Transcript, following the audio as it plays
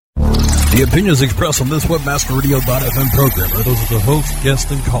The opinions expressed on this WebmasterRadio.fm program are those of the host,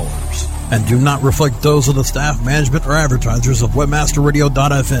 guests, and callers, and do not reflect those of the staff, management, or advertisers of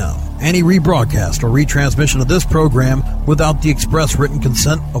WebmasterRadio.fm. Any rebroadcast or retransmission of this program without the express written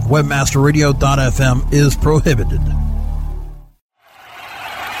consent of WebmasterRadio.fm is prohibited.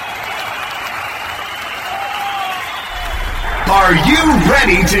 Are you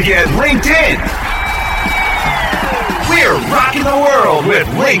ready to get LinkedIn? We're rocking the world with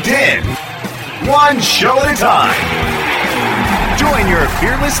LinkedIn. One show at a time. Join your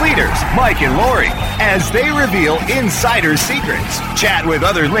fearless leaders, Mike and Lori, as they reveal insider secrets, chat with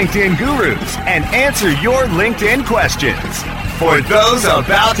other LinkedIn gurus, and answer your LinkedIn questions. For those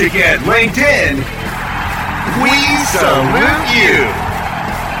about to get LinkedIn, we salute you.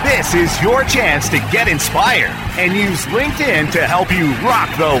 This is your chance to get inspired and use LinkedIn to help you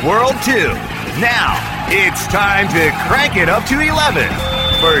rock the world too. Now, it's time to crank it up to 11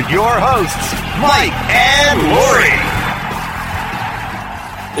 for your hosts, Mike and Lori.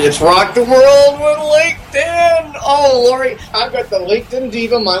 It's Rock the World with LinkedIn. Oh, Lori, I've got the LinkedIn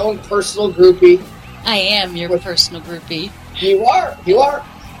Diva, my own personal groupie. I am your personal groupie. You are.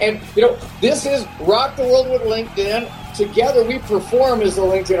 And, this is Rock the World with LinkedIn. Together we perform as the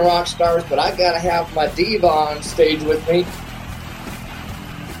LinkedIn rock stars, but I got to have my diva on stage with me.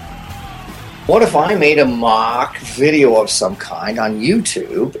 What if I made a mock video of some kind on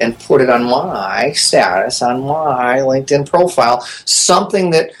YouTube and put it on my status, on my LinkedIn profile,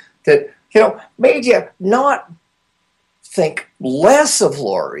 something that made you not think less of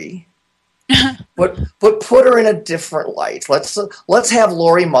Lori, but put her in a different light. Let's have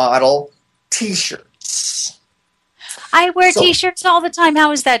Lori model T-shirts. I wear T-shirts all the time.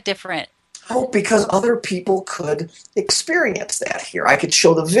 How is that different? Oh, because other people could experience that here. I could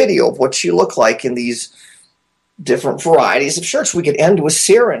show the video of what you look like in these different varieties of shirts. We could end with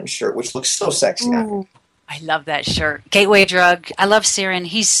Siren shirt, which looks so sexy. Ooh, I love that shirt. Gateway Drug. I love Siren.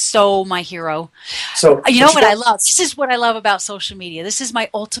 He's so my hero. So you know what I love? This is what I love about social media. This is my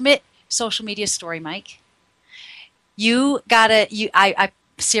ultimate social media story, Mike.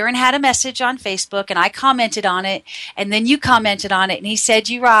 Siren had a message on Facebook, and I commented on it, and then you commented on it, and he said,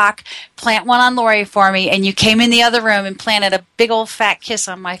 "You rock, plant one on Lori for me," and you came in the other room and planted a big old fat kiss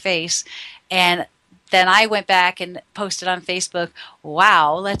on my face, and then I went back and posted on Facebook,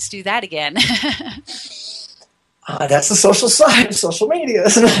 "Wow, let's do that again." That's the social side of social media,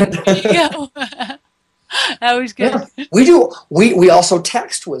 isn't it? There you go. That was good. Yeah, we do. We also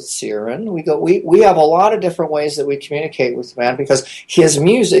text with Siren. We have a lot of different ways that we communicate with the man because his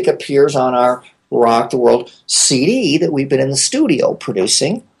music appears on our Rock the World CD that we've been in the studio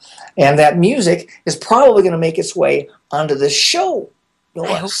producing, and that music is probably going to make its way onto this show.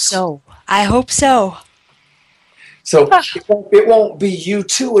 I hope so. So it won't be you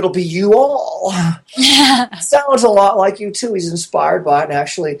two, it'll be you all. Sounds a lot like you two. He's inspired by it and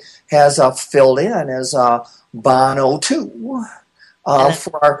actually has filled in as Bono 2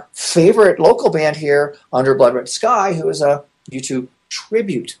 for our favorite local band here, Under Blood Red Sky, who is a U2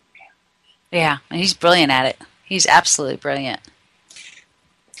 tribute band. Yeah, and he's brilliant at it. He's absolutely brilliant.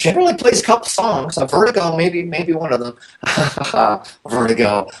 Generally plays a couple songs. Vertigo, maybe one of them.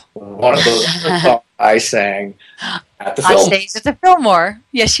 Vertigo, one of those songs I sang at the film. On stage at the Fillmore.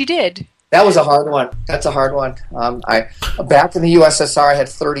 Yes, you did. That was a hard one. That's a hard one. Back in the USSR, I had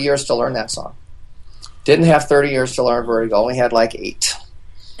 30 years to learn that song. Didn't have 30 years to learn Vertigo. Only had like 8.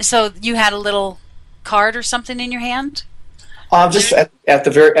 So you had a little card or something in your hand? Just at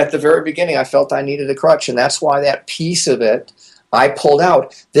the very beginning, I felt I needed a crutch, and that's why that piece of it I pulled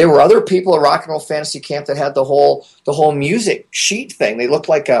out. There were other people at Rock and Roll Fantasy Camp that had the whole music sheet thing. They looked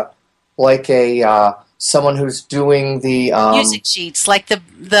like a someone who's doing the music sheets, like the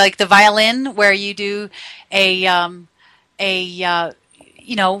violin, where you do a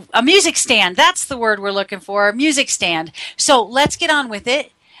music stand. That's the word we're looking for, a music stand. So let's get on with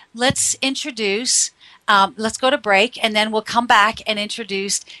it. Let's introduce. Let's go to break, and then we'll come back and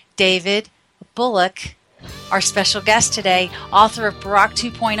introduce David Bullock, our special guest today, author of Barack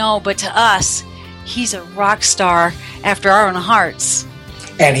 2.0, but to us, he's a rock star after our own hearts.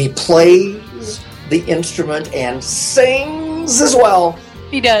 And he plays the instrument and sings as well.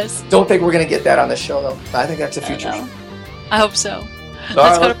 He does. Don't think we're going to get that on the show, though. I think that's a future show. I hope so.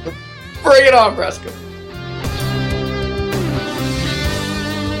 Let's go. Bring it on, Bresco.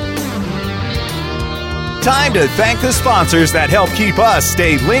 Time to thank the sponsors that help keep us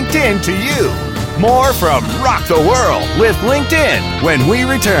stay linked in to you. More from Rock the World with LinkedIn when we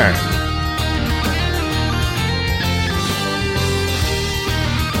return.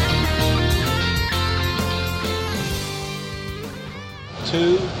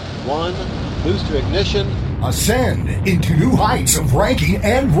 Two, 1, booster ignition. Ascend into new heights of ranking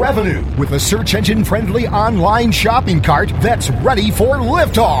and revenue with a search engine-friendly online shopping cart that's ready for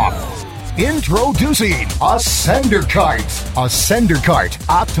liftoff. Introducing Ascender Cart. Ascender Cart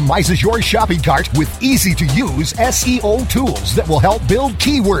optimizes your shopping cart with easy-to-use SEO tools that will help build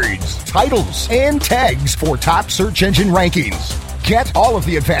keywords, titles, and tags for top search engine rankings. Get all of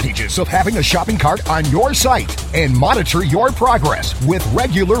the advantages of having a shopping cart on your site and monitor your progress with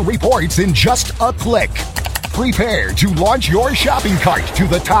regular reports in just a click. Prepare to launch your shopping cart to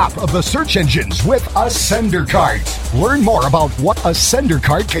the top of the search engines with Ascender Cart. Learn more about what Ascender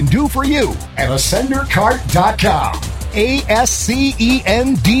Cart can do for you at ascendercart.com.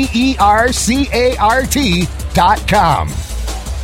 ASCENDERCART.com.